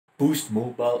Boost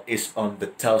Mobile is on the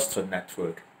Telstra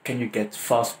network. Can you get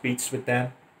fast speeds with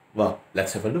them? Well,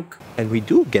 let's have a look. And we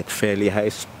do get fairly high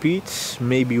speeds.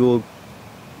 Maybe we'll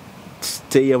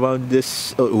stay around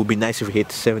this. Oh, it would be nice if we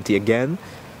hit 70 again.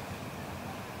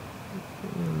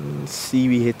 See,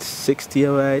 we hit 60,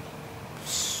 alright.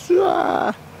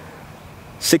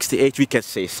 68, we can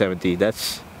say 70,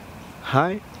 that's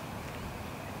high.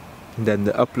 And then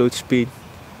the upload speed,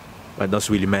 but it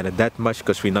doesn't really matter that much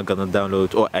because we're not gonna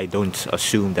download, or I don't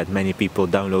assume that many people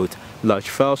download large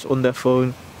files on their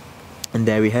phone. And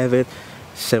there we have it,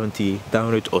 70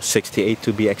 download, or 68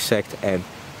 to be exact, and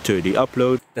 30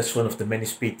 upload. That's one of the many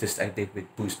speed tests I did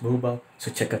with Boost Mobile, so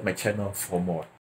check out my channel for more.